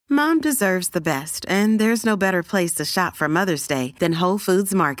Mom deserves the best, and there's no better place to shop for Mother's Day than Whole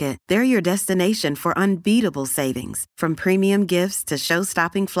Foods Market. They're your destination for unbeatable savings, from premium gifts to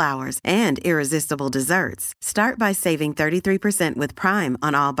show-stopping flowers and irresistible desserts. Start by saving 33% with Prime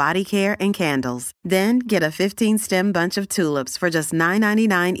on all body care and candles. Then get a 15-stem bunch of tulips for just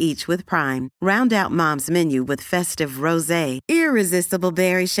 $9.99 each with Prime. Round out Mom's menu with festive rosé, irresistible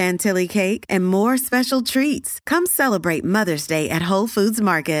berry chantilly cake, and more special treats. Come celebrate Mother's Day at Whole Foods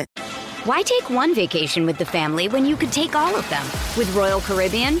Market. Why take one vacation with the family when you could take all of them? With Royal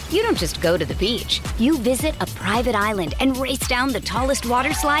Caribbean, you don't just go to the beach. You visit a private island and race down the tallest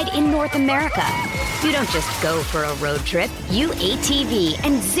water slide in North America. You don't just go for a road trip. You ATV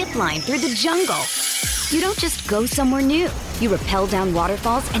and zip line through the jungle. You don't just go somewhere new. You rappel down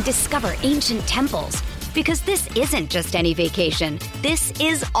waterfalls and discover ancient temples. Because this isn't just any vacation. This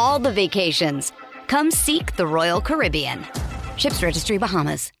is all the vacations. Come seek the Royal Caribbean. Ships Registry,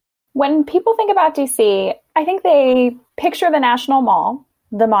 Bahamas. When people think about DC, I think they picture the National Mall,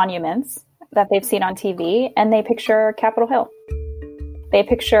 the monuments that they've seen on TV, and they picture Capitol Hill. They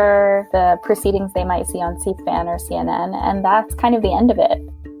picture the proceedings they might see on C-SPAN or CNN, and that's kind of the end of it.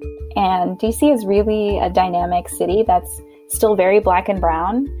 And DC is really a dynamic city that's still very black and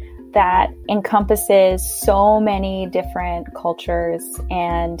brown, that encompasses so many different cultures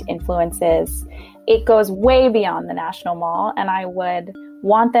and influences. It goes way beyond the National Mall, and I would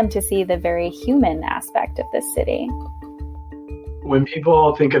want them to see the very human aspect of this city. When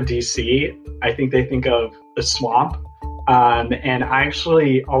people think of DC, I think they think of the swamp. And I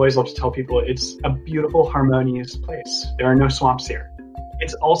actually always love to tell people it's a beautiful, harmonious place. There are no swamps here.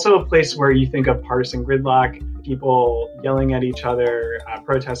 It's also a place where you think of partisan gridlock, people yelling at each other,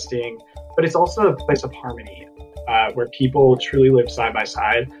 protesting, but it's also a place of harmony where people truly live side by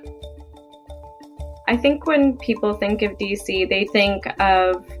side. I think when people think of DC, they think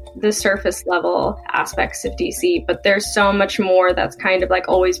of the surface level aspects of DC, but there's so much more that's kind of like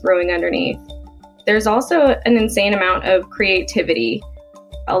always brewing underneath. There's also an insane amount of creativity.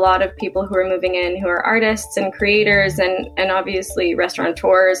 A lot of people who are moving in who are artists and creators and obviously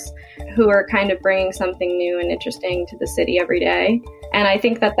restaurateurs who are kind of bringing something new and interesting to the city every day. And I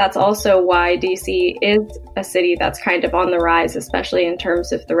think that that's also why DC is a city that's kind of on the rise, especially in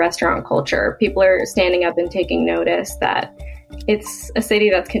terms of the restaurant culture. People are standing up and taking notice that it's a city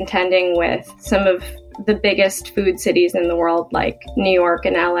that's contending with some of the biggest food cities in the world, like New York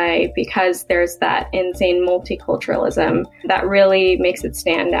and LA, because there's that insane multiculturalism that really makes it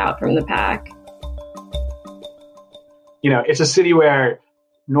stand out from the pack. You know, it's a city where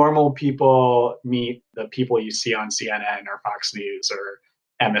normal people meet the people you see on CNN or Fox News or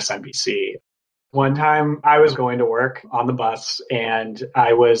MSNBC. One time I was going to work on the bus and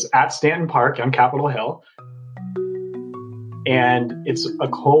I was at Stanton Park on Capitol Hill, and it's a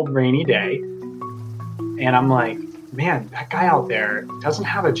cold, rainy day. And I'm like, man, that guy out there doesn't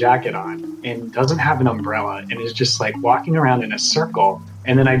have a jacket on and doesn't have an umbrella and is just like walking around in a circle.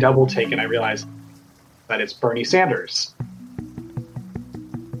 And then I double take and I realize that it's Bernie Sanders.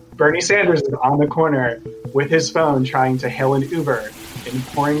 Bernie Sanders is on the corner with his phone trying to hail an Uber in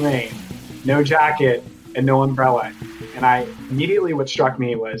pouring rain, no jacket and no umbrella. And immediately what struck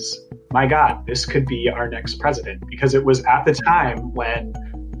me was, my God, this could be our next president, because it was at the time when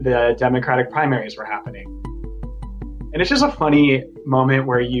the Democratic primaries were happening. And it's just a funny moment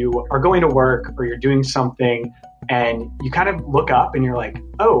where you are going to work or you're doing something and you kind of look up and you're like,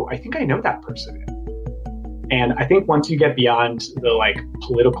 oh, I think I know that person. And I think once you get beyond the like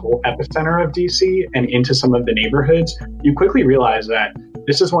political epicenter of DC and into some of the neighborhoods, you quickly realize that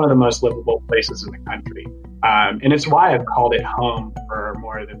this is one of the most livable places in the country. And it's why I've called it home for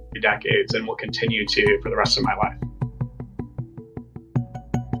more than 2 decades and will continue to for the rest of my life.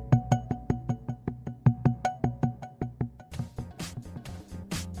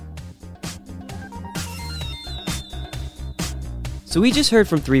 So we just heard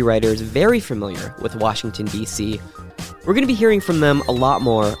from 3 writers very familiar with Washington, D.C. We're going to be hearing from them a lot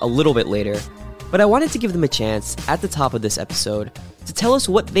more a little bit later, but I wanted to give them a chance at the top of this episode to tell us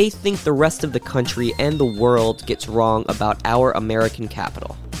what they think the rest of the country and the world gets wrong about our American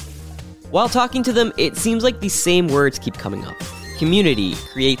capital. While talking to them, it seems like these same words keep coming up. Community,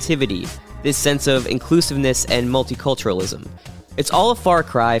 creativity, this sense of inclusiveness and multiculturalism. It's all a far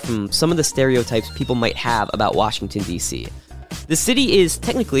cry from some of the stereotypes people might have about Washington, D.C. The city is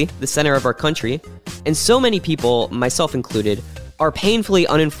technically the center of our country, and so many people, myself included, are painfully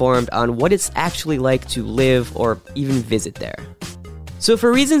uninformed on what it's actually like to live or even visit there. So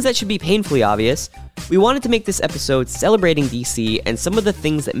for reasons that should be painfully obvious, we wanted to make this episode celebrating DC and some of the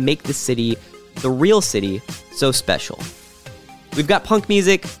things that make the city, the real city, so special. We've got punk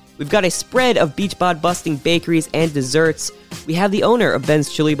music, We've got a spread of beach bod busting bakeries and desserts. We have the owner of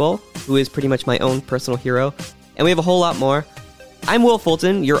Ben's Chili Bowl, who is pretty much my own personal hero, and we have a whole lot more. I'm Will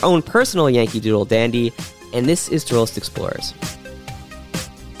Fulton, your own personal Yankee Doodle dandy, and this is To Roast Explorers.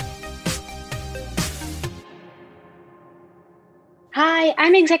 Hi,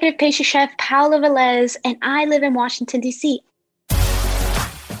 I'm Executive Pastry Chef Paola Velez, and I live in Washington, D.C.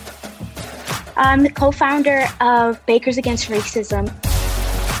 I'm the co-founder of Bakers Against Racism.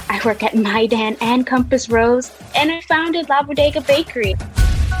 I work at Maidan and Compass Rose, and I founded La Bodega Bakery.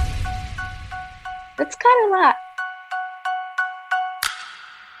 That's kind of a lot.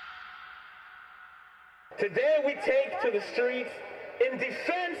 Today we take to the streets in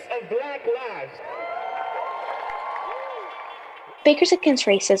defense of Black lives. Bakers Against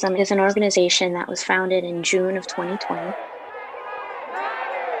Racism is an organization that was founded in June of 2020.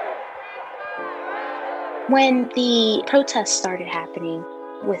 When the protests started happening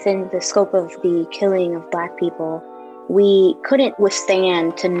within the scope of the killing of Black people, we couldn't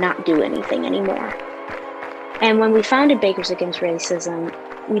withstand to not do anything anymore. And when we founded Bakers Against Racism,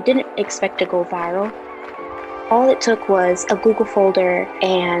 we didn't expect to go viral. All it took was a Google folder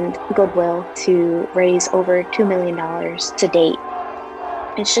and Goodwill to raise over $2 million to date.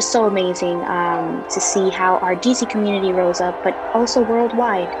 It's just so amazing to see how our DC community rose up, but also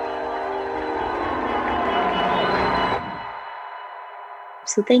worldwide.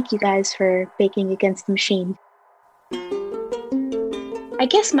 So thank you guys for baking against the machine. I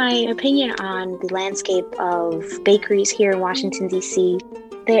guess my opinion on the landscape of bakeries here in Washington, D.C.,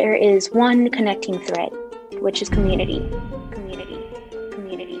 there is one connecting thread, which is community.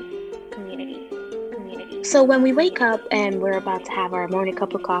 So when we wake up and we're about to have our morning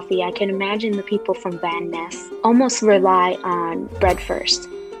cup of coffee, I can imagine the people from Van Ness almost rely on Bread First.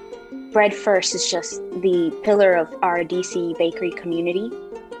 Bread First is just the pillar of our DC bakery community.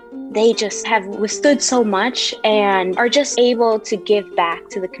 They just have withstood so much and are just able to give back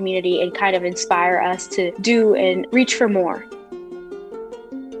to the community and kind of inspire us to do and reach for more.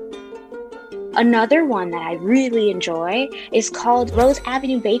 Another one that I really enjoy is called Rose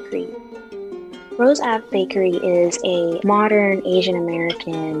Avenue Bakery. Rose Ave Bakery is a modern Asian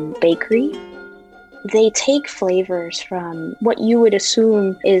American bakery. They take flavors from what you would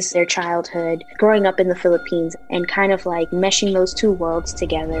assume is their childhood, growing up in the Philippines, and kind of like meshing those two worlds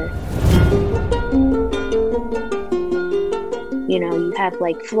together. You know, you have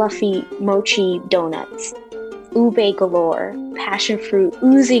like fluffy mochi donuts, ube galore, passion fruit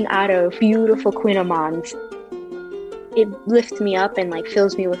oozing out of beautiful kouign-amanns. It lifts me up and like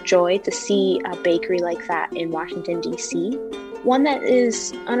fills me with joy to see a bakery like that in Washington, D.C. One that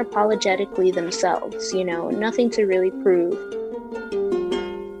is unapologetically themselves, you know, nothing to really prove.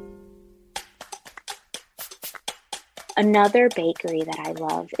 Another bakery that I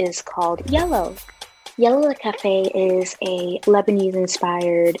love is called Yellow. Yellow Le Cafe is a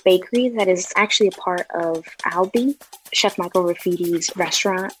Lebanese-inspired bakery that is actually a part of Albi, Chef Michael Rafiti's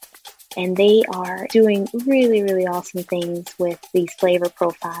restaurant. And they are doing really, really awesome things with these flavor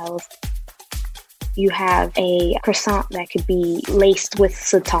profiles. You have a croissant that could be laced with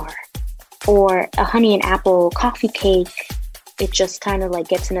za'atar, or a honey and apple coffee cake. It just kind of like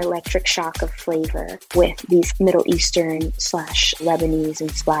gets an electric shock of flavor with these Middle Eastern / Lebanese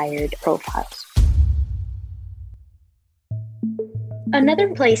inspired profiles.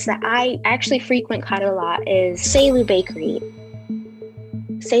 Another place that I actually frequent quite a lot is Seilu Bakery.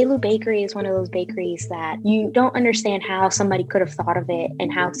 Seilu Bakery is one of those bakeries that you don't understand how somebody could have thought of it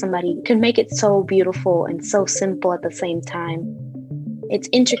and how somebody could make it so beautiful and so simple at the same time. It's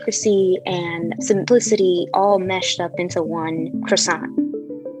intricacy and simplicity all meshed up into one croissant.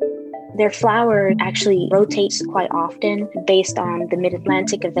 Their flour actually rotates quite often based on the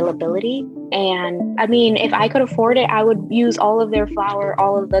Mid-Atlantic availability. And I mean, if I could afford it, I would use all of their flour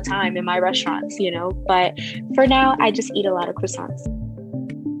all of the time in my restaurants, you know, but for now, I just eat a lot of croissants.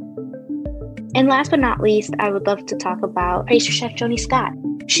 And last but not least, I would love to talk about pastry chef Joni Scott.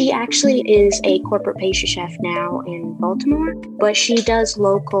 She actually is a corporate pastry chef now in Baltimore, but she does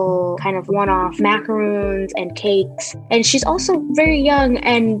local kind of one-off macaroons and cakes. And she's also very young,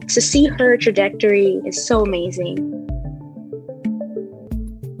 and to see her trajectory is so amazing.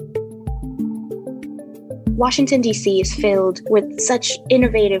 Washington, D.C. is filled with such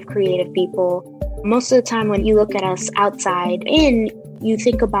innovative, creative people. Most of the time when you look at us outside in, you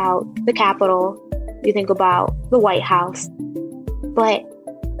think about the Capitol, you think about the White House, but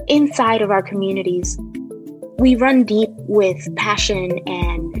inside of our communities, we run deep with passion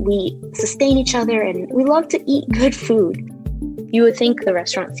and we sustain each other and we love to eat good food. You would think the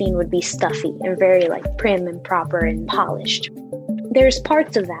restaurant scene would be stuffy and very like prim and proper and polished. there's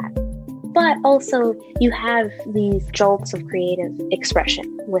parts of that. But also you have these jolts of creative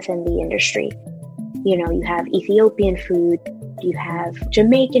expression within the industry. You know, you have Ethiopian food, you have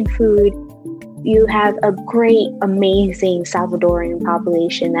Jamaican food, you have a great, amazing Salvadoran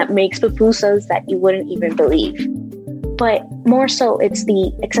population that makes pupusas that you wouldn't even believe. But more so, it's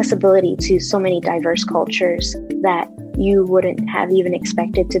the accessibility to so many diverse cultures that you wouldn't have even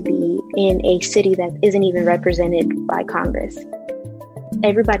expected to be in a city that isn't even represented by Congress.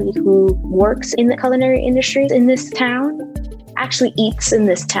 Everybody who works in the culinary industry in this town actually eats in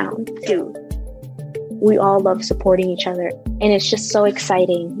this town too. We all love supporting each other, and it's just so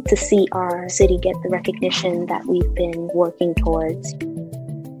exciting to see our city get the recognition that we've been working towards.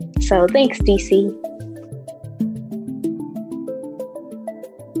 So thanks, DC.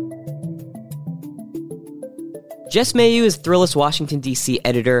 Jess Mayu is Thrillist Washington, D.C.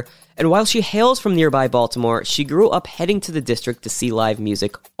 editor, and while she hails from nearby Baltimore, she grew up heading to the district to see live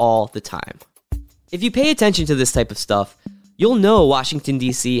music all the time. If you pay attention to this type of stuff, you'll know Washington,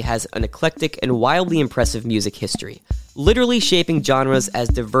 D.C. has an eclectic and wildly impressive music history, literally shaping genres as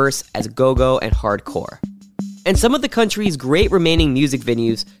diverse as go-go and hardcore. And some of the country's great remaining music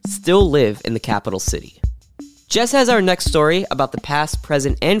venues still live in the capital city. Jess has our next story about the past,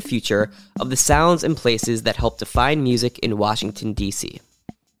 present, and future of the sounds and places that help define music in Washington, D.C.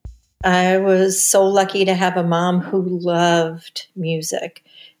 I was so lucky to have a mom who loved music.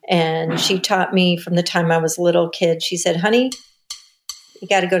 And she taught me from the time I was a little kid. She said, honey, you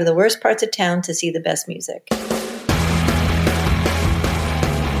got to go to the worst parts of town to see the best music.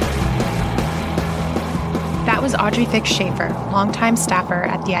 That was Audrey Fix Schaefer, longtime staffer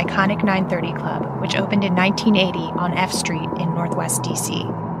at the iconic 930 Club, which opened in 1980 on F Street in Northwest D.C.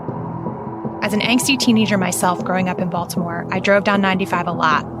 As an angsty teenager myself growing up in Baltimore, I drove down 95 a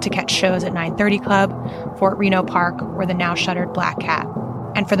lot to catch shows at 930 Club, Fort Reno Park, or the now shuttered Black Cat.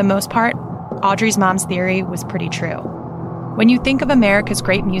 And for the most part, Audrey's mom's theory was pretty true. When you think of America's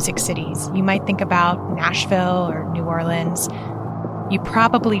great music cities, you might think about Nashville or New Orleans. You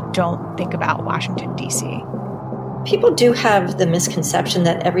probably don't think about Washington, D.C. People do have the misconception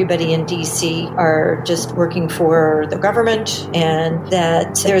that everybody in D.C. are just working for the government and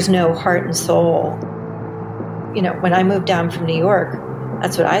that there's no heart and soul. You know, when I moved down from New York,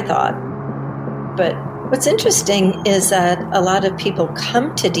 that's what I thought. But what's interesting is that a lot of people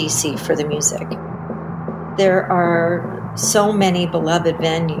come to D.C. for the music. There are so many beloved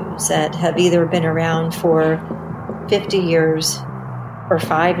venues that have either been around for 50 years or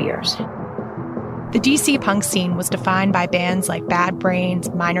 5 years. The D.C. punk scene was defined by bands like Bad Brains,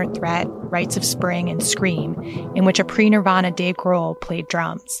 Minor Threat, Rites of Spring, and Scream, in which a pre-Nirvana Dave Grohl played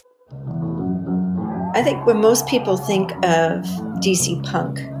drums. I think when most people think of D.C.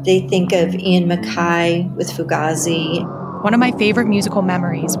 punk, they think of Ian MacKaye with Fugazi. One of my favorite musical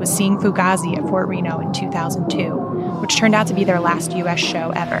memories was seeing Fugazi at Fort Reno in 2002, which turned out to be their last U.S.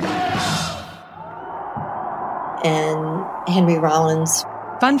 show ever. And Henry Rollins.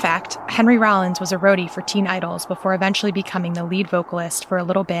 Fun fact, Henry Rollins was a roadie for Teen Idols before eventually becoming the lead vocalist for a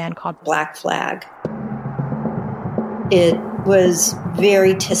little band called Black Flag. It was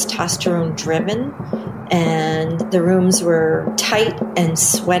very testosterone driven, and the rooms were tight and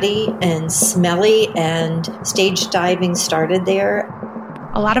sweaty and smelly, and stage diving started there.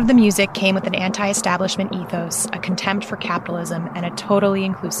 A lot of the music came with an anti-establishment ethos, a contempt for capitalism, and a totally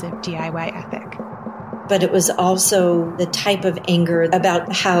inclusive DIY ethic. But it was also the type of anger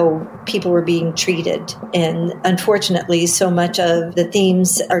about how people were being treated. And unfortunately, so much of the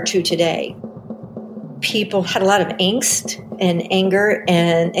themes are true today. People had a lot of angst and anger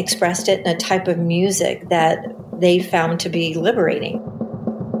and expressed it in a type of music that they found to be liberating.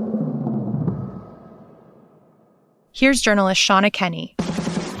 Here's journalist Shauna Kenny.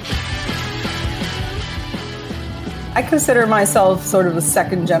 I consider myself sort of a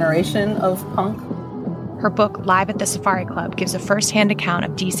second generation of punk. Her book, Live at the Safari Club, gives a first-hand account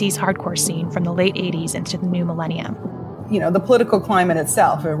of DC's hardcore scene from the late 80s into the new millennium. You know, the political climate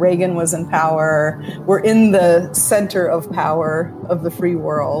itself. Reagan was in power. We're in the center of power of the free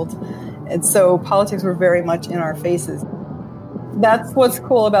world. And so politics were very much in our faces. That's what's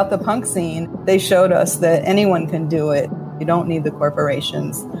cool about the punk scene. They showed us that anyone can do it. You don't need the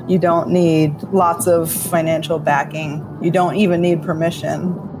corporations. You don't need lots of financial backing. You don't even need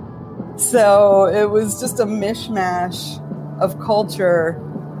permission. So it was just a mishmash of culture,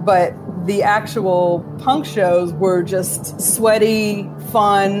 but the actual punk shows were just sweaty,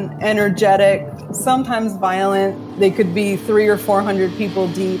 fun, energetic, sometimes violent. They could be 300 or 400 people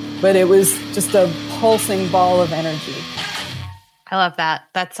deep, but it was just a pulsing ball of energy. I love that.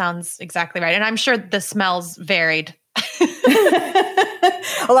 That sounds exactly right. And I'm sure the smells varied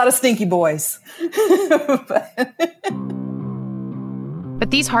A lot of stinky boys. But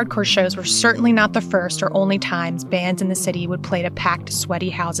these hardcore shows were certainly not the first or only times bands in the city would play to packed,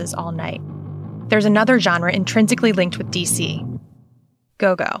 sweaty houses all night. There's another genre intrinsically linked with DC,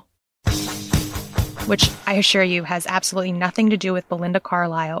 go-go, which I assure you has absolutely nothing to do with Belinda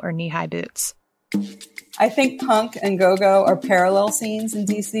Carlisle or knee-high boots. I think punk and go-go are parallel scenes in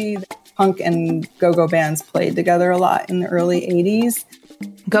DC. Punk and go-go bands played together a lot in the early 80s.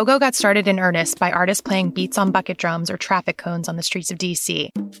 Go-go got started in earnest by artists playing beats on bucket drums or traffic cones on the streets of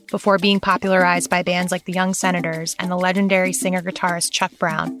DC, before being popularized by bands like the Young Senators and the legendary singer-guitarist Chuck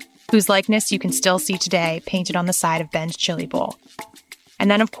Brown, whose likeness you can still see today painted on the side of Ben's Chili Bowl.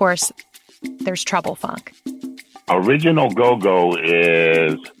 And then, of course, there's Trouble Funk. Original go-go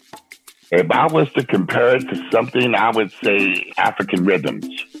is, if I was to compare it to something, I would say African rhythms.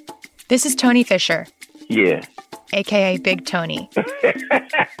 This is Tony Fisher. Yeah. A.k.a. Big Tony,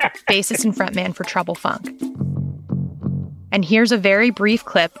 bassist and frontman for Trouble Funk. And here's a very brief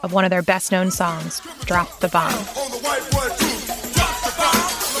clip of one of their best-known songs, Drop the Bomb.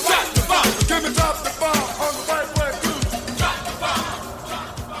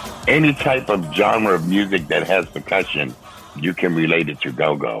 Any type of genre of music that has percussion, you can relate it to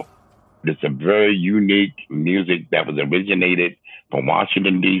go-go. It's a very unique music that was originated from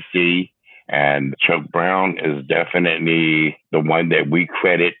Washington, D.C., and Chuck Brown is definitely the one that we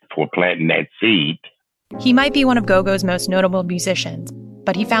credit for planting that seed. He might be one of go-go's most notable musicians,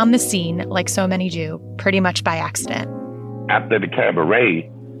 but he found the scene, like so many do, pretty much by accident. After the cabaret,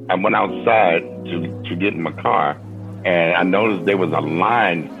 I went outside to get in my car, and I noticed there was a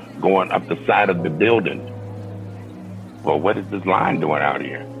line going up the side of the building. Well, what is this line doing out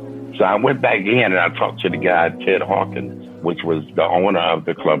here? So I went back in and I talked to the guy, Ted Hawkins, which was the owner of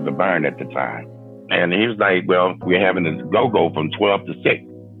the Club The Burn at the time. And he was like, well, we're having a go-go from 12 to 6.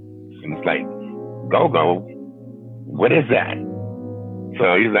 And it's like, go-go? What is that?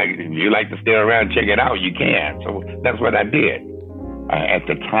 So he's like, if you like to stay around and check it out, you can. So that's what I did. At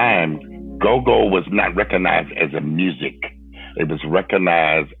the time, go-go was not recognized as a music. It was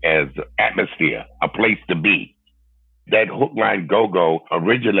recognized as atmosphere, a place to be. That hook line go-go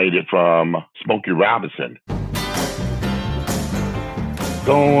originated from Smokey Robinson.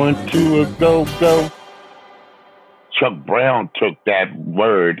 Going to a go-go. Chuck Brown took that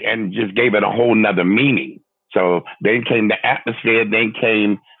word and just gave it a whole nother meaning. So then came the atmosphere, then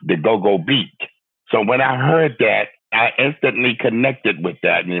came the go-go beat. So when I heard that, I instantly connected with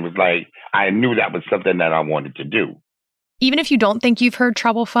that. And it was like, I knew that was something that I wanted to do. Even if you don't think you've heard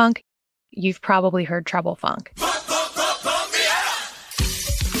Trouble Funk, you've probably heard Trouble Funk.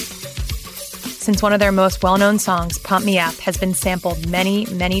 Since one of their most well-known songs, Pump Me Up, has been sampled many,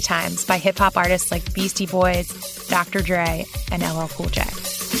 many times by hip-hop artists like Beastie Boys, Dr. Dre, and LL Cool J.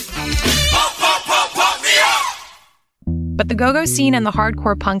 But the go-go scene and the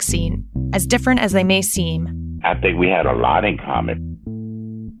hardcore punk scene, as different as they may seem, I think we had a lot in common.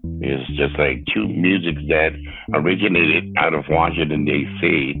 It's just like two musics that originated out of Washington,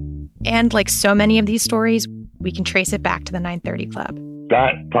 D.C. And like so many of these stories, we can trace it back to the 930 Club.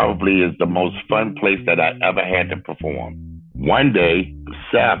 That probably is the most fun place that I ever had to perform. One day,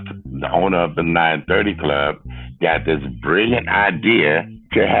 Seth, the owner of the 930 Club, got this brilliant idea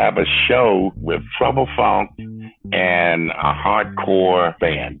to have a show with Trouble Funk and a hardcore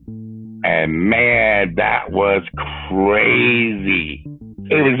band. And man, that was crazy.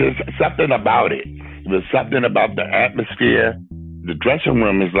 It was just something about it. It was something about the atmosphere. The dressing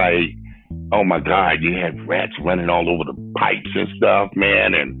room is like, oh my God, you had rats running all over the pipes and stuff,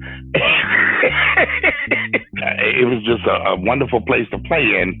 man. And it was just a wonderful place to play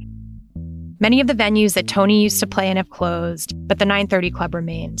in. Many of the venues that Tony used to play in have closed, but the 930 Club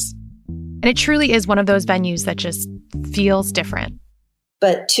remains. And it truly is one of those venues that just feels different.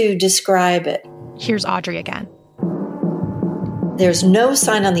 But to describe it, here's Audrey again. There's no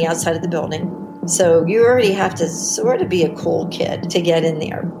sign on the outside of the building. So you already have to sort of be a cool kid to get in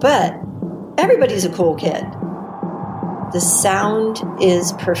there. But everybody's a cool kid. The sound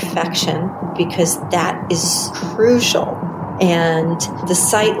is perfection because that is crucial. And the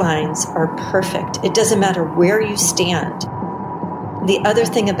sight lines are perfect. It doesn't matter where you stand. The other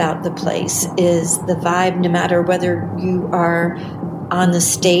thing about the place is the vibe, no matter whether you are on the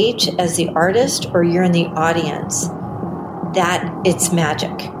stage as the artist or you're in the audience, that it's magic.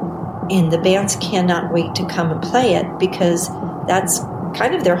 And the bands cannot wait to come and play it because that's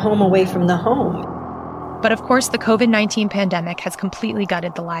kind of their home away from the home. But of course, the COVID-19 pandemic has completely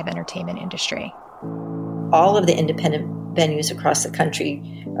gutted the live entertainment industry. All of the independent venues across the country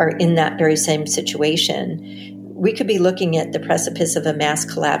are in that very same situation we could be looking at the precipice of a mass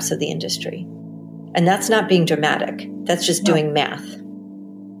collapse of the industry. And that's not being dramatic. That's just doing math.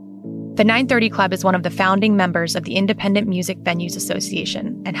 The 930 Club is one of the founding members of the Independent Music Venues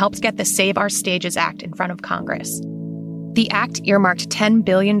Association and helps get the Save Our Stages Act in front of Congress. The act earmarked $10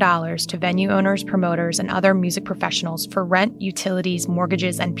 billion to venue owners, promoters, and other music professionals for rent, utilities,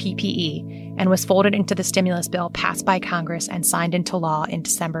 mortgages, and PPE, and was folded into the stimulus bill passed by Congress and signed into law in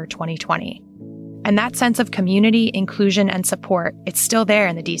December 2020. And that sense of community, inclusion, and support, it's still there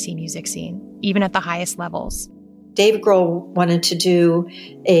in the DC music scene, even at the highest levels. Dave Grohl wanted to do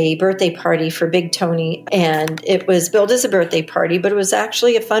a birthday party for Big Tony, and it was billed as a birthday party, but it was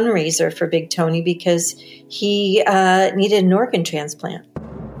actually a fundraiser for Big Tony because he needed an organ transplant.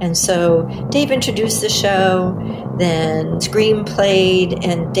 And so Dave introduced the show, then Scream played,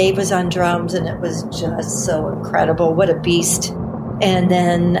 and Dave was on drums, and it was just so incredible. What a beast. And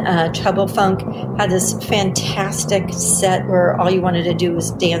then Trouble Funk had this fantastic set where all you wanted to do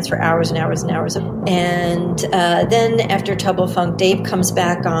was dance for hours and hours and hours. And then after Trouble Funk, Dave comes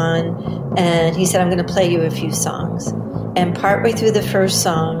back on and he said, I'm going to play you a few songs. And partway through the first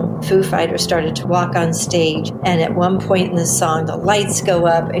song, Foo Fighters started to walk on stage. And at one point in the song, the lights go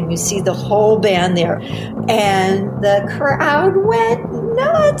up and you see the whole band there. And the crowd went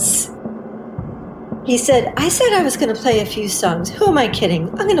nuts. He said, I said I was going to play a few songs. Who am I kidding?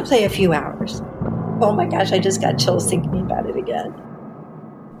 I'm going to play a few hours. Oh my gosh, I just got chills thinking about it again.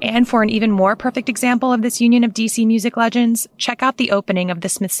 And for an even more perfect example of this union of DC music legends, check out the opening of the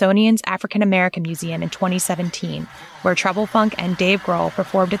Smithsonian's African American Museum in 2017, where Trouble Funk and Dave Grohl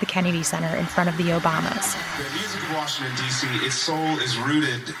performed at the Kennedy Center in front of the Obamas. The music of Washington, D.C., its soul is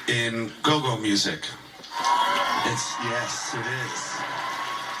rooted in go-go music. Yes, it is.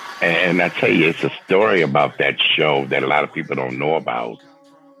 And I tell you, it's a story about that show that a lot of people don't know about.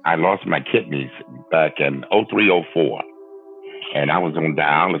 I lost my kidneys back in 03-04, and I was on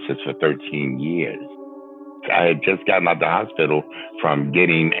dialysis for 13 years. I had just gotten out of the hospital from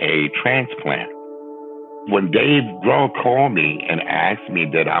getting a transplant. When Dave Grohl called me and asked me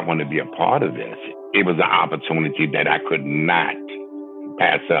that I want to be a part of this, it was an opportunity that I could not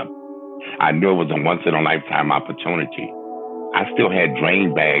pass up. I knew it was a once-in-a-lifetime opportunity. I still had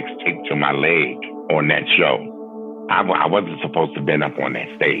drain bags taped to my leg on that show. I wasn't supposed to have been up on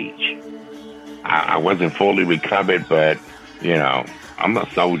that stage. I wasn't fully recovered, but, you know, I'm a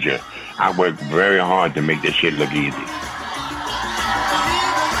soldier. I worked very hard to make this shit look easy.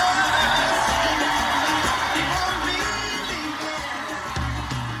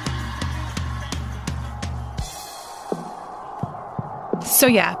 So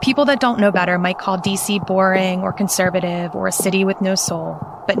yeah, people that don't know better might call DC boring or conservative or a city with no soul.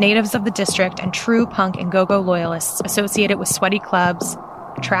 But natives of the district and true punk and go-go loyalists associate it with sweaty clubs,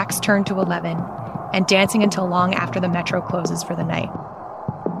 tracks turned to 11, and dancing until long after the metro closes for the night.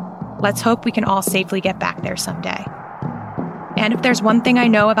 Let's hope we can all safely get back there someday. And if there's one thing I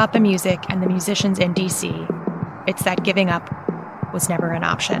know about the music and the musicians in DC, it's that giving up was never an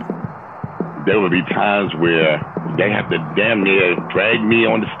option. There will be times where they have to damn near drag me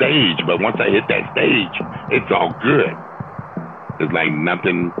on the stage, but once I hit that stage, it's all good. It's like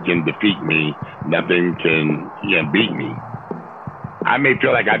nothing can defeat me, nothing can beat me. I may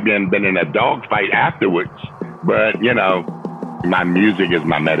feel like I've been in a dogfight afterwards, but, you know, my music is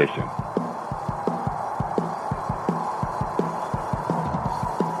my medicine.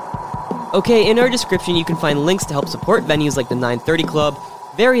 Okay, in our description you can find links to help support venues like the 930 Club,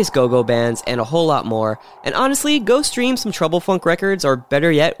 various go-go bands, and a whole lot more. And honestly, go stream some Trouble Funk records, or better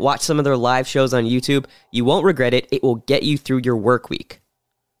yet, watch some of their live shows on YouTube. You won't regret it. It will get you through your work week.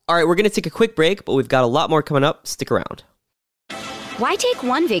 Alright, we're going to take a quick break, but we've got a lot more coming up. Stick around. Why take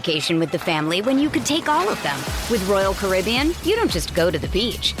one vacation with the family when you could take all of them? With Royal Caribbean, you don't just go to the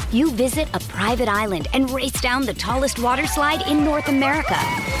beach. You visit a private island and race down the tallest water slide in North America.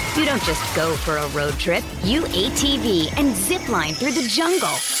 You don't just go for a road trip. You ATV and zip line through the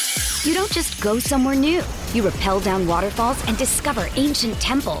jungle. You don't just go somewhere new. You rappel down waterfalls and discover ancient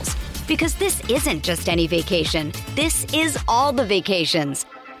temples. Because this isn't just any vacation. This is all the vacations.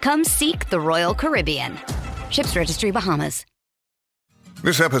 Come seek the Royal Caribbean. Ships Registry, Bahamas.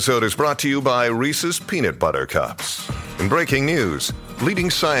 This episode is brought to you by Reese's Peanut Butter Cups. In breaking news,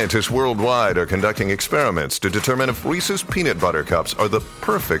 leading scientists worldwide are conducting experiments to determine if Reese's Peanut Butter Cups are the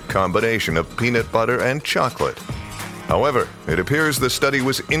perfect combination of peanut butter and chocolate. However, it appears the study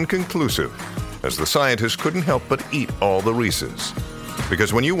was inconclusive, as the scientists couldn't help but eat all the Reese's.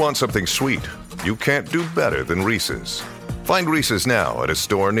 Because when you want something sweet, you can't do better than Reese's. Find Reese's now at a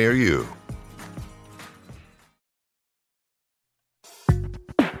store near you.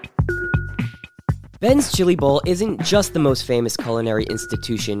 Ben's Chili Bowl isn't just the most famous culinary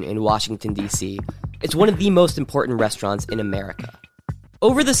institution in Washington, D.C. It's one of the most important restaurants in America.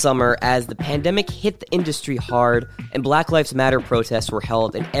 Over the summer, as the pandemic hit the industry hard and Black Lives Matter protests were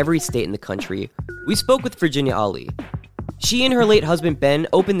held in every state in the country, we spoke with Virginia Ali. She and her late husband Ben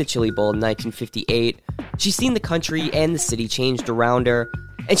opened the Chili Bowl in 1958. She's seen the country and the city changed around her,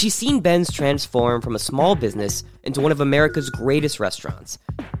 and she's seen Ben's transform from a small business into one of America's greatest restaurants.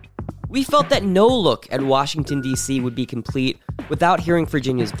 We felt that no look at Washington, D.C. would be complete without hearing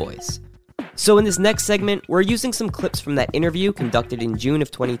Virginia's voice. So in this next segment, we're using some clips from that interview conducted in June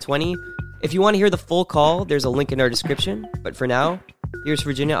of 2020. If you want to hear the full call, there's a link in our description. But for now, here's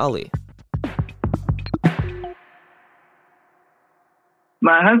Virginia Ali.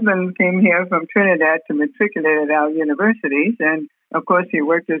 My husband came here from Trinidad to matriculate at our universities, and of course he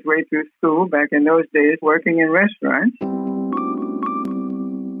worked his way through school back in those days working in restaurants.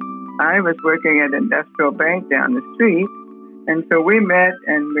 I was working at Industrial Bank down the street, and so we met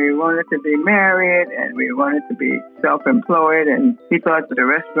and we wanted to be married and we wanted to be self-employed, and he thought that the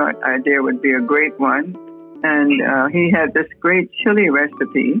restaurant idea would be a great one, and he had this great chili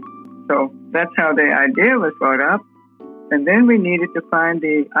recipe, so that's how the idea was brought up. And then we needed to find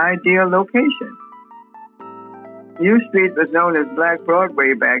the ideal location. U Street was known as Black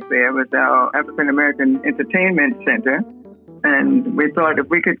Broadway back there. It was our African American entertainment center. And we thought if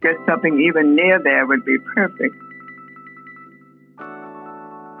we could get something even near there would be perfect.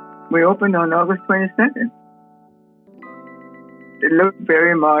 We opened on August 22nd. It looked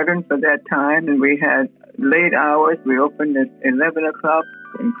very modern for that time, and we had late hours. We opened at 11 o'clock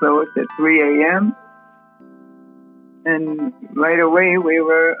and closed at 3 a.m. And right away we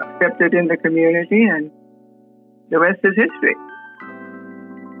were accepted in the community, and the rest is history.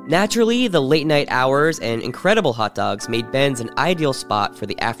 Naturally, the late night hours and incredible hot dogs made Ben's an ideal spot for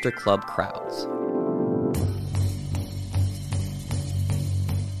the after-club crowds.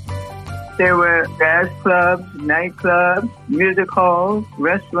 There were jazz clubs, nightclubs, music halls,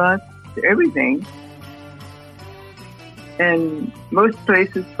 restaurants, everything. And most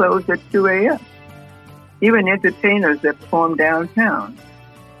places closed at 2 a.m. Even entertainers that performed downtown,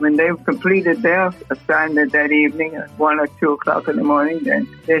 when they completed their assignment that evening at 1 or 2 o'clock in the morning, then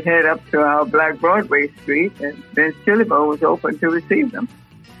they'd head up to our Black Broadway Street, and Ben's Chili Bowl was open to receive them.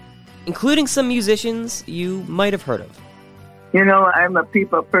 Including some musicians you might have heard of. You know, I'm a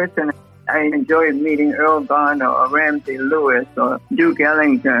people person. I enjoyed meeting Earl Garner or Ramsey Lewis or Duke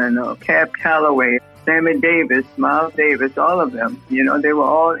Ellington or Cab Calloway, Sammy Davis, Miles Davis, all of them. You know, they were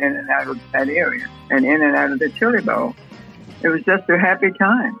all in and out of that area and in and out of the Chili Bowl. It was just a happy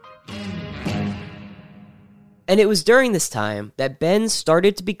time. And it was during this time that Ben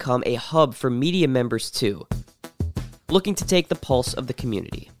started to become a hub for media members too, looking to take the pulse of the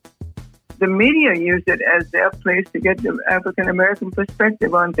community. The media used it as their place to get the African American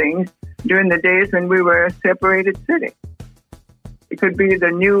perspective on things during the days when we were a separated city. It could be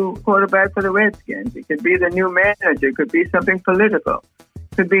the new quarterback for the Redskins. It could be the new manager. It could be something political.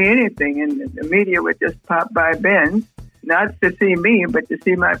 It could be anything. And the media would just pop by Ben's, not to see me, but to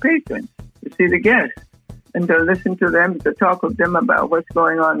see my patrons, to see the guests, and to listen to them, to talk with them about what's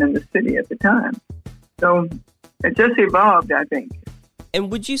going on in the city at the time. So it just evolved, I think.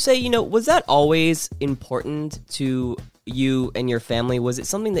 And would you say, was that always important to you and your family? Was it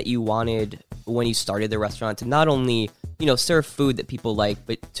something that you wanted when you started the restaurant to not only, serve food that people like,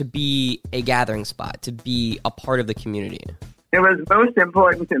 but to be a gathering spot, to be a part of the community? It was most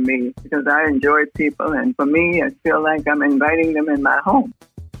important to me because I enjoyed people. And for me, I feel like I'm inviting them in my home.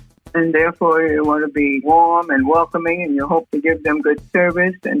 And therefore, you want to be warm and welcoming, and you hope to give them good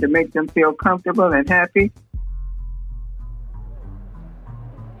service and to make them feel comfortable and happy.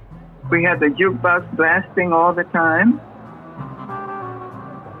 We had the jukebox blasting all the time.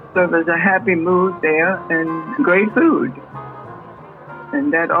 So there's a happy mood there and great food.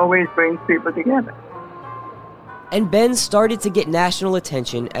 And that always brings people together. And Ben started to get national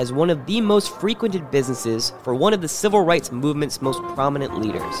attention as one of the most frequented businesses for one of the civil rights movement's most prominent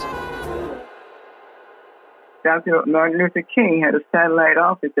leaders. Dr. Martin Luther King had a satellite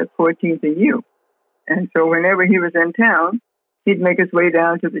office at 14th and U. And so whenever he was in town, he'd make his way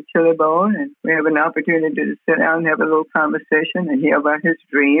down to the Chili Bowl, and we have an opportunity to sit down and have a little conversation and hear about his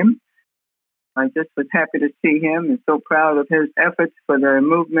dream. I just was happy to see him and so proud of his efforts for the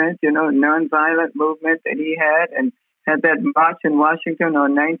movement, nonviolent movement that he had that march in Washington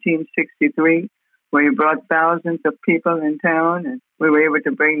on 1963, where he brought thousands of people in town, and we were able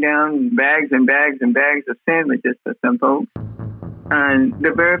to bring down bags and bags and bags of sandwiches for some folks. And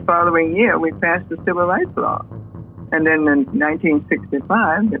the very following year, we passed the Civil Rights Law. And then in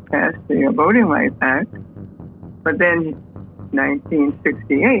 1965, they passed the Voting Rights Act. But then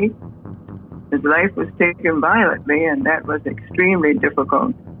 1968, his life was taken violently, and that was extremely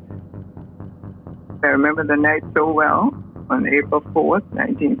difficult. I remember the night so well, on April 4th,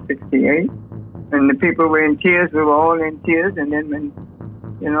 1968. And the people were in tears. We were all in tears. And then when,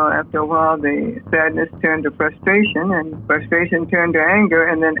 after a while, the sadness turned to frustration, and frustration turned to anger,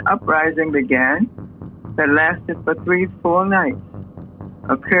 and then uprising began that lasted for 3 full nights.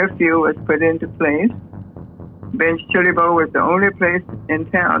 A curfew was put into place. Ben's Chili Bowl was the only place in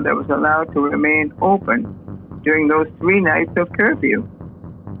town that was allowed to remain open during those 3 nights of curfew.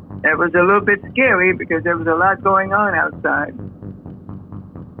 That was a little bit scary because there was a lot going on outside.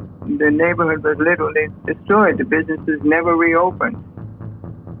 The neighborhood was literally destroyed. The businesses never reopened.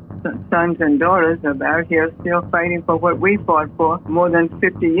 Sons and daughters are out here still fighting for what we fought for more than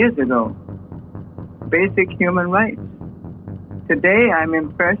 50 years ago. Basic human rights. Today, I'm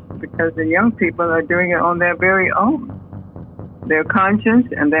impressed because the young people are doing it on their very own. Their conscience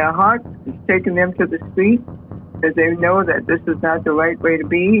and their heart is taking them to the street because they know that this is not the right way to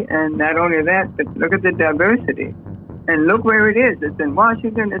be. And not only that, but look at the diversity. And look where it is. It's in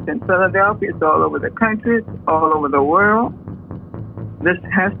Washington, it's in Philadelphia, it's all over the country, it's all over the world. This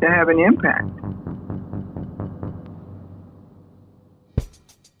has to have an impact.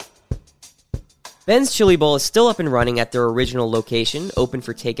 Ben's Chili Bowl is still up and running at their original location, open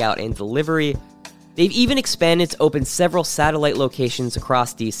for takeout and delivery. They've even expanded to open several satellite locations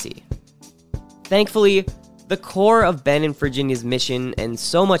across DC. Thankfully, the core of Ben and Virginia's mission and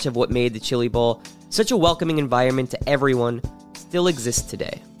so much of what made the Chili Bowl such a welcoming environment to everyone still exists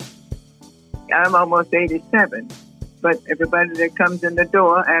today. I'm almost 87, but everybody that comes in the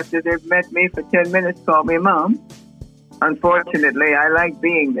door after they've met me for 10 minutes call me Mom. Unfortunately, I like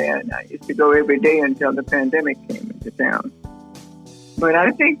being there, and I used to go every day until the pandemic came into town. But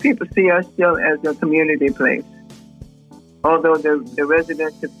I think people see us still as a community place. Although the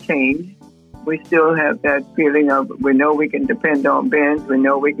residents have changed, we still have that feeling of we know we can depend on Ben's. We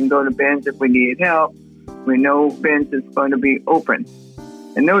know we can go to Ben's if we need help. We know Ben's is going to be open.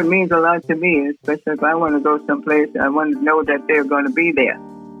 And it means a lot to me, especially if I want to go someplace, I want to know that they're going to be there.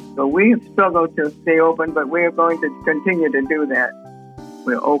 So we have struggled to stay open, but we're going to continue to do that.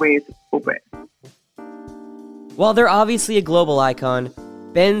 We're always open. While they're obviously a global icon,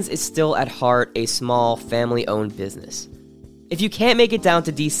 Ben's is still at heart a small, family-owned business. If you can't make it down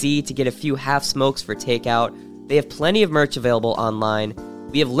to DC to get a few half smokes for takeout, they have plenty of merch available online.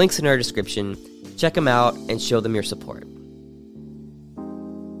 We have links in our description. Check them out and show them your support.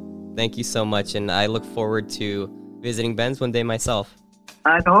 Thank you so much, and I look forward to visiting Ben's one day myself.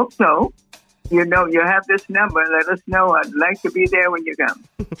 I hope so. You have this number. Let us know. I'd like to be there when you come.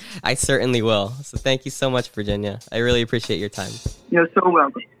 I certainly will. So thank you so much, Virginia. I really appreciate your time. You're so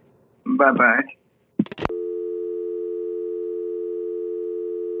welcome. Bye-bye.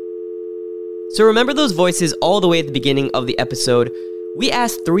 So remember those voices all the way at the beginning of the episode? We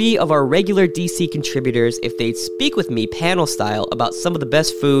asked 3 of our regular DC contributors if they'd speak with me panel style about some of the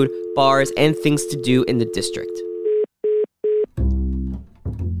best food, bars, and things to do in the district.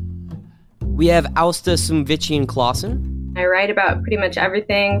 We have Austa Sumvician-Clausen. I write about pretty much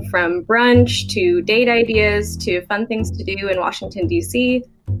everything from brunch to date ideas to fun things to do in Washington, D.C.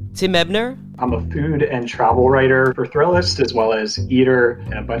 Tim Ebner. I'm a food and travel writer for Thrillist, as well as Eater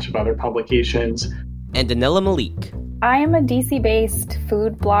and a bunch of other publications. And Danella Malik. I am a DC-based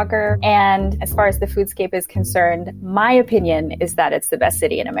food blogger, and as far as the foodscape is concerned, my opinion is that it's the best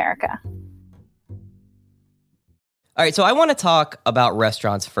city in America. All right, so I want to talk about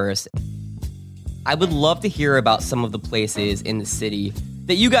restaurants first. I would love to hear about some of the places in the city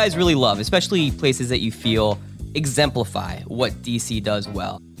that you guys really love, especially places that you feel exemplify what DC does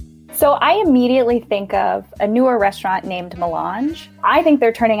well. So I immediately think of a newer restaurant named Melange. I think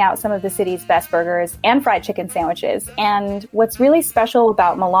they're turning out some of the city's best burgers and fried chicken sandwiches. And what's really special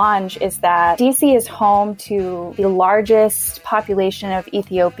about Melange is that DC is home to the largest population of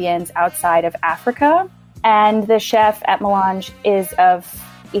Ethiopians outside of Africa. And the chef at Melange is of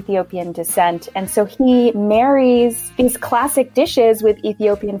Ethiopian descent. And so he marries these classic dishes with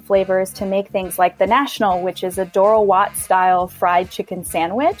Ethiopian flavors to make things like the National, which is a Doro Wat style fried chicken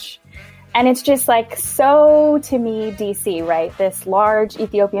sandwich. And it's just like so, to me, DC, right? This large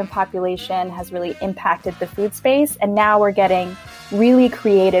Ethiopian population has really impacted the food space. And now we're getting really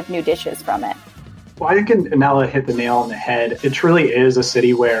creative new dishes from it. Well, I think Anela hit the nail on the head. It truly is a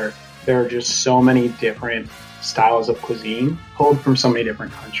city where there are just so many different styles of cuisine pulled from so many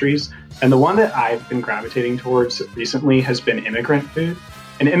different countries. And the one that I've been gravitating towards recently has been immigrant food.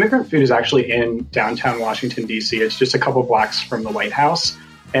 And Immigrant Food is actually in downtown Washington, D.C. It's just a couple blocks from the White House.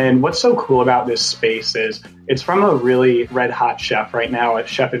 And what's so cool about this space is it's from a really red-hot chef right now,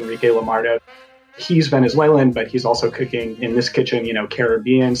 Chef Enrique Lamardo. He's Venezuelan, but he's also cooking in this kitchen,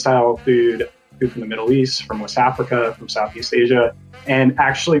 Caribbean-style food from the Middle East, from West Africa, from Southeast Asia. And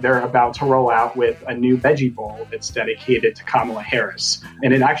actually, they're about to roll out with a new veggie bowl that's dedicated to Kamala Harris.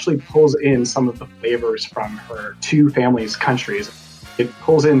 And it actually pulls in some of the flavors from her two families' countries. It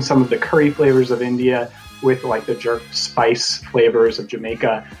pulls in some of the curry flavors of India with like the jerk spice flavors of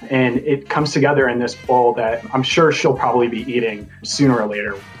Jamaica. And it comes together in this bowl that I'm sure she'll probably be eating sooner or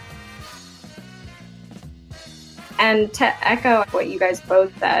later. And to echo what you guys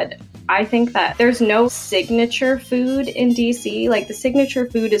both said, I think that there's no signature food in DC. Like the signature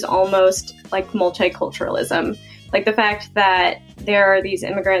food is almost like multiculturalism. Like the fact that there are these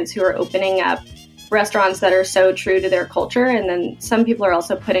immigrants who are opening up restaurants that are so true to their culture, and then some people are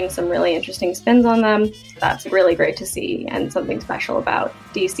also putting some really interesting spins on them. That's really great to see and something special about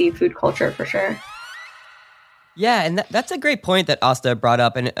DC food culture for sure. Yeah, and that's a great point that Asta brought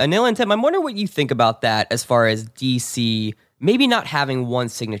up. And Anil and Tim, I'm wondering what you think about that as far as DC maybe not having one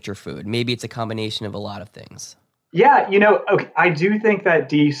signature food. Maybe it's a combination of a lot of things. Yeah, I do think that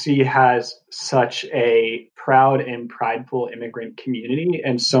DC has such a proud and prideful immigrant community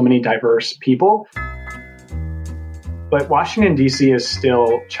and so many diverse people. But Washington, DC is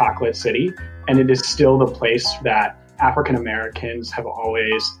still Chocolate City, and it is still the place that African Americans have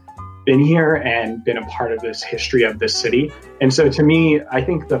always been here and been a part of this history of this city. And so to me, I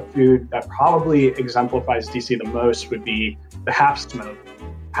think the food that probably exemplifies DC the most would be the half smoke,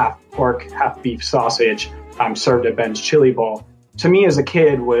 half pork, half beef sausage, served at Ben's Chili Bowl. To me as a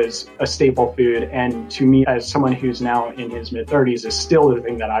kid was a staple food, and to me as someone who's now in his mid-30s is still the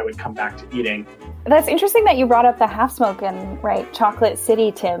thing that I would come back to eating. That's interesting that you brought up the half smoke and Chocolate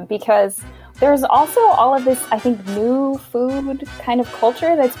City, Tim, because there's also all of this, I think, new food kind of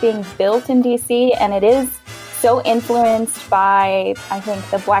culture that's being built in DC, and it is so influenced by, I think,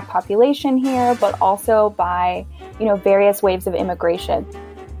 the Black population here, but also by, various waves of immigration.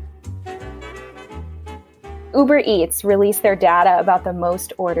 Uber Eats released their data about the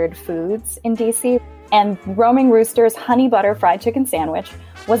most ordered foods in DC, and Roaming Rooster's honey butter fried chicken sandwich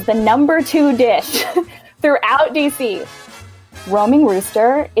was the number 2 dish throughout DC. Roaming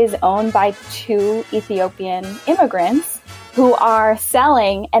Rooster is owned by 2 Ethiopian immigrants who are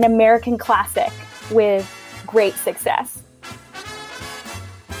selling an American classic with great success.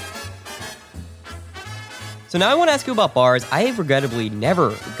 So now I want to ask you about bars. I have regrettably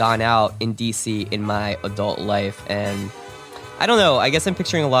never gone out in DC in my adult life, and I don't know, I guess I'm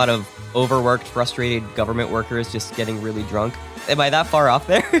picturing a lot of overworked, frustrated government workers just getting really drunk. Am I that far off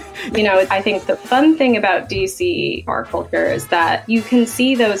there? I think the fun thing about DC bar culture is that you can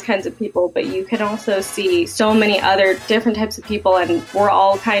see those kinds of people, but you can also see so many other different types of people, and we're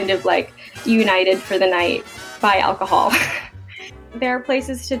all kind of like united for the night by alcohol. There are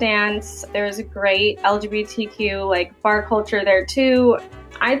places to dance. There's a great LGBTQ bar culture there too.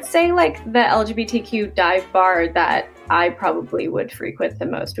 I'd say the LGBTQ dive bar that I probably would frequent the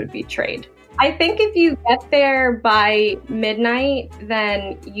most would be Trade. I think if you get there by midnight,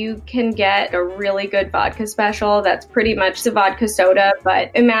 then you can get a really good vodka special that's pretty much the vodka soda,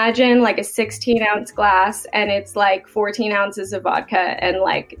 but imagine a 16-ounce glass and it's 14 ounces of vodka and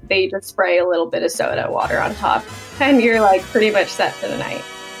they just spray a little bit of soda water on top and you're pretty much set for the night.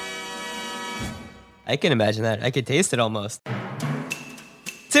 I can imagine that. I could taste it almost.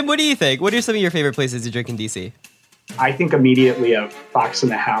 Tim, what do you think? What are some of your favorite places to drink in DC? I think immediately of Fox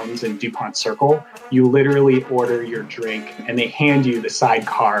and the Hounds in DuPont Circle. You literally order your drink and they hand you the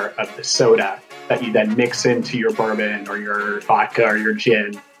sidecar of the soda that you then mix into your bourbon or your vodka or your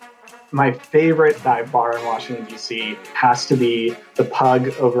gin. My favorite dive bar in Washington, D.C. has to be the Pug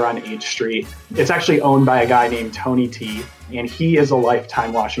over on H Street. It's actually owned by a guy named Tony T, and he is a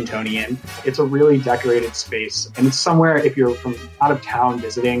lifetime Washingtonian. It's a really decorated space, and it's somewhere if you're from out of town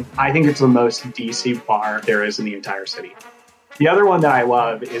visiting, I think it's the most D.C. bar there is in the entire city. The other one that I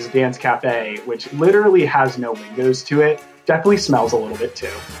love is Dan's Cafe, which literally has no windows to it. Definitely smells a little bit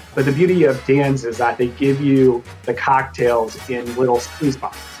too. But the beauty of Dan's is that they give you the cocktails in little squeeze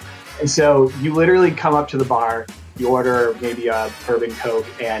bottles. And so you literally come up to the bar, you order maybe a bourbon Coke,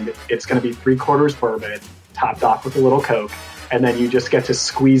 and it's going to be 3/4 bourbon, topped off with a little Coke, and then you just get to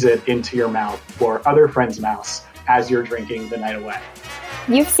squeeze it into your mouth or other friends' mouths as you're drinking the night away.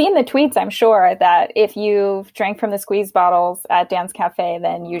 You've seen the tweets, I'm sure, that if you've drank from the squeeze bottles at Dan's Cafe,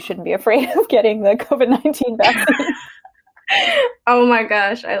 then you shouldn't be afraid of getting the COVID-19 vaccine. Oh my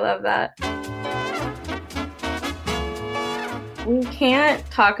gosh, I love that. We can't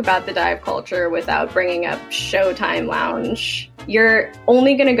talk about the dive culture without bringing up Showtime Lounge. You're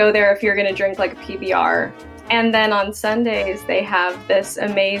only going to go there if you're going to drink like a PBR. And then on Sundays, they have this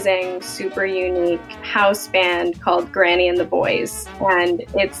amazing, super unique house band called Granny and the Boys. And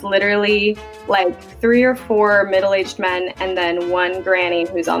it's literally like 3 or 4 middle-aged men and then one granny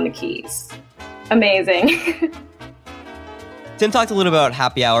who's on the keys. Amazing. Tim talked a little about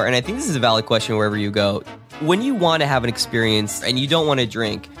happy hour, and I think this is a valid question wherever you go. When you want to have an experience and you don't want to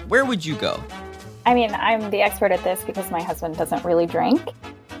drink, where would you go? I mean, I'm the expert at this because my husband doesn't really drink.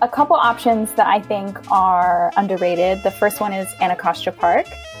 A couple options that I think are underrated. The first one is Anacostia Park.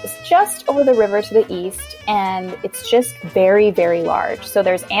 It's just over the river to the east, and it's just very, very large. So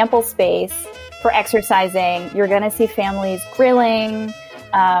there's ample space for exercising. You're going to see families grilling,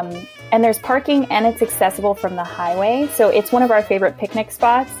 and there's parking, and it's accessible from the highway. So it's one of our favorite picnic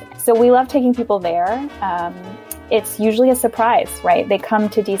spots. So we love taking people there. It's usually a surprise, right? They come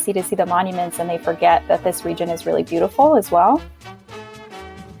to DC to see the monuments, and they forget that this region is really beautiful as well.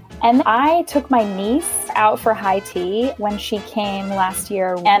 And I took my niece out for high tea when she came last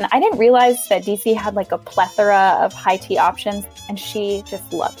year. And I didn't realize that DC had like a plethora of high tea options, and she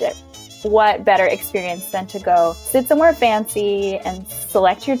just loved it. What better experience than to go sit somewhere fancy and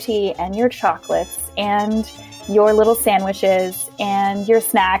select your tea and your chocolates and your little sandwiches and your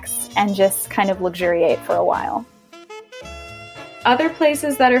snacks and just kind of luxuriate for a while. Other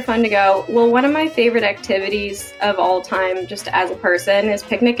places that are fun to go, well, one of my favorite activities of all time, just as a person, is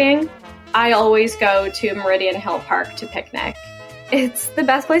picnicking. I always go to Meridian Hill Park to picnic. It's the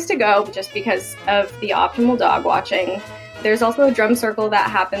best place to go just because of the optimal dog watching. There's also a drum circle that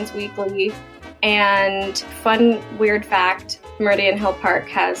happens weekly. And fun, weird fact, Meridian Hill Park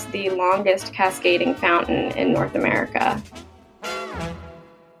has the longest cascading fountain in North America.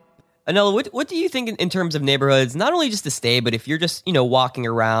 Anela, what do you think in terms of neighborhoods, not only just to stay, but if you're just, walking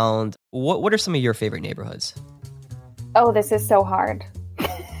around, what are some of your favorite neighborhoods? Oh, this is so hard.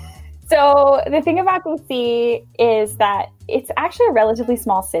 So the thing about DC is that it's actually a relatively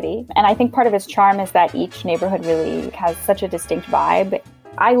small city. And I think part of its charm is that each neighborhood really has such a distinct vibe.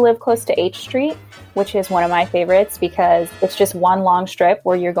 I live close to H Street, which is one of my favorites because it's just one long strip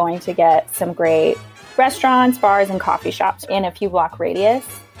where you're going to get some great restaurants, bars, and coffee shops in a few block radius.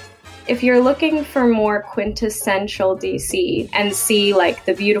 If you're looking for more quintessential DC and see like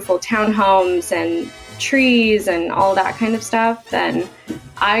the beautiful townhomes and trees and all that kind of stuff, then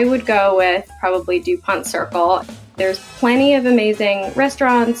I would go with probably DuPont Circle. There's plenty of amazing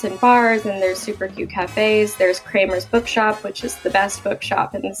restaurants and bars, and there's super cute cafes. There's Kramer's Bookshop, which is the best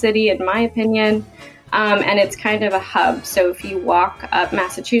bookshop in the city, in my opinion. And it's kind of a hub. So if you walk up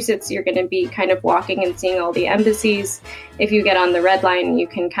Massachusetts, you're going to be kind of walking and seeing all the embassies. If you get on the Red Line, you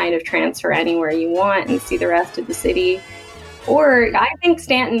can kind of transfer anywhere you want and see the rest of the city. Or I think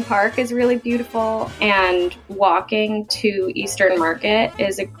Stanton Park is really beautiful, and walking to Eastern Market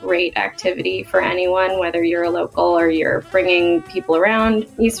is a great activity for anyone, whether you're a local or you're bringing people around.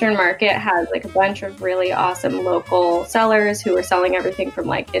 Eastern Market has like a bunch of really awesome local sellers who are selling everything from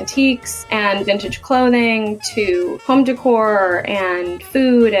like antiques and vintage clothing to home decor and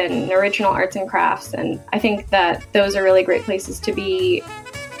food and original arts and crafts. And I think that those are really great places to be.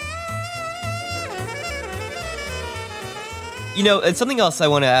 And something else I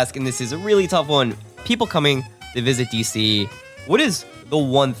want to ask, and this is a really tough one. People coming to visit DC, what is the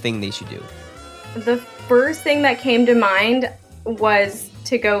one thing they should do? The first thing that came to mind was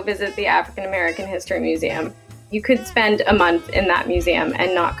to go visit the African American History Museum. You could spend a month in that museum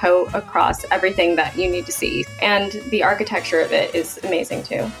and not go across everything that you need to see. And the architecture of it is amazing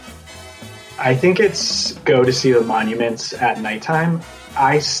too. I think it's go to see the monuments at nighttime.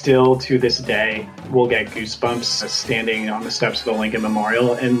 I still, to this day, will get goosebumps standing on the steps of the Lincoln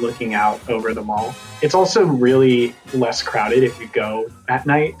Memorial and looking out over the mall. It's also really less crowded if you go at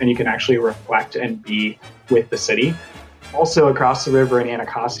night, and you can actually reflect and be with the city. Also, across the river in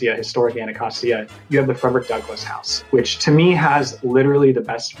Anacostia, historic Anacostia, you have the Frederick Douglass House, which to me has literally the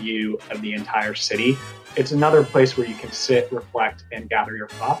best view of the entire city. It's another place where you can sit, reflect, and gather your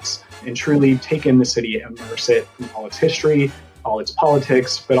thoughts and truly take in the city, immerse it from all its history, all its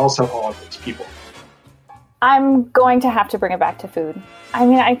politics, but also all of its people. I'm going to have to bring it back to food. I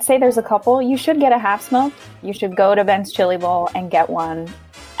mean, I'd say there's a couple. You should get a half smoked. You should go to Ben's Chili Bowl and get one.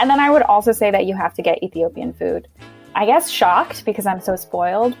 And then I would also say that you have to get Ethiopian food. I guess shocked because I'm so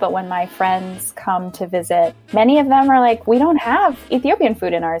spoiled, but when my friends come to visit, many of them are like, we don't have Ethiopian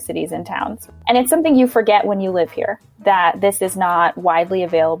food in our cities and towns. And it's something you forget when you live here, that this is not widely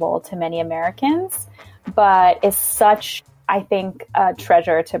available to many Americans, but is such, I think, a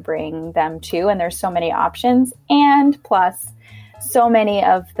treasure to bring them to. And there's so many options. And plus, So many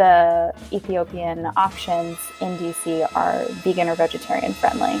of the Ethiopian options in DC are vegan or vegetarian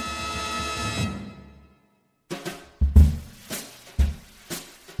friendly.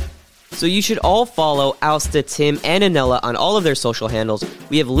 So you should all follow Alsta, Tim, and Anela on all of their social handles.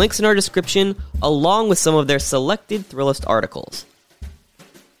 We have links in our description, along with some of their selected Thrillist articles.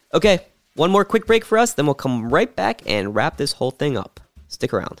 Okay, one more quick break for us, then we'll come right back and wrap this whole thing up.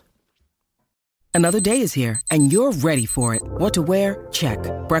 Stick around. Another day is here, and you're ready for it. What to wear? Check.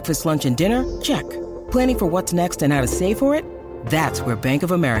 Breakfast, lunch, and dinner? Check. Planning for what's next and how to save for it? That's where Bank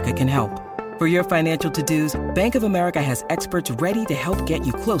of America can help. For your financial to-dos, Bank of America has experts ready to help get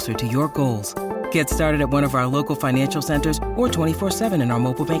you closer to your goals. Get started at one of our local financial centers or 24/7 in our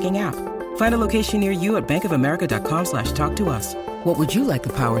mobile banking app. Find a location near you at bankofamerica.com/talktous. What would you like the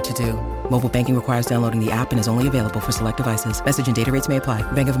power to do? Mobile banking requires downloading the app and is only available for select devices. Message and data rates may apply.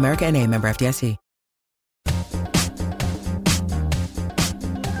 Bank of America NA, member FDIC.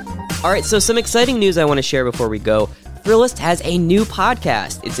 All right, so some exciting news I want to share before we go. Thrillist has a new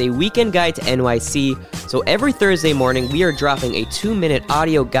podcast. It's a weekend guide to NYC. So every Thursday morning, we are dropping a 2-minute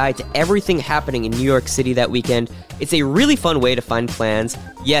audio guide to everything happening in New York City that weekend. It's a really fun way to find plans.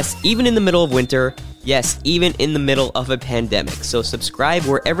 Yes, even in the middle of winter. Yes, even in the middle of a pandemic. So subscribe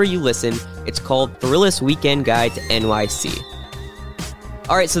wherever you listen. It's called Thrillist Weekend Guide to NYC.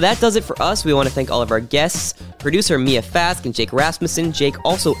 All right, so that does it for us. We want to thank all of our guests, producer Mia Fask and Jake Rasmussen. Jake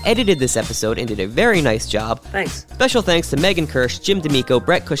also edited this episode and did a very nice job. Thanks. Special thanks to Megan Kirsch, Jim D'Amico,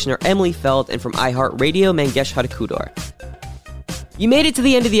 Brett Kushner, Emily Feld, and from iHeartRadio, Mangesh Hattikudur. You made it to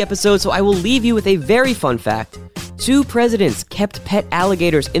the end of the episode, so I will leave you with a very fun fact. 2 presidents kept pet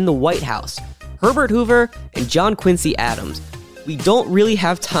alligators in the White House, Herbert Hoover and John Quincy Adams. We don't really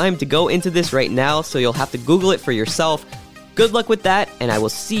have time to go into this right now, so you'll have to Google it for yourself. Good luck with that, and I will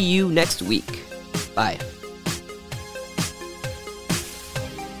see you next week. Bye.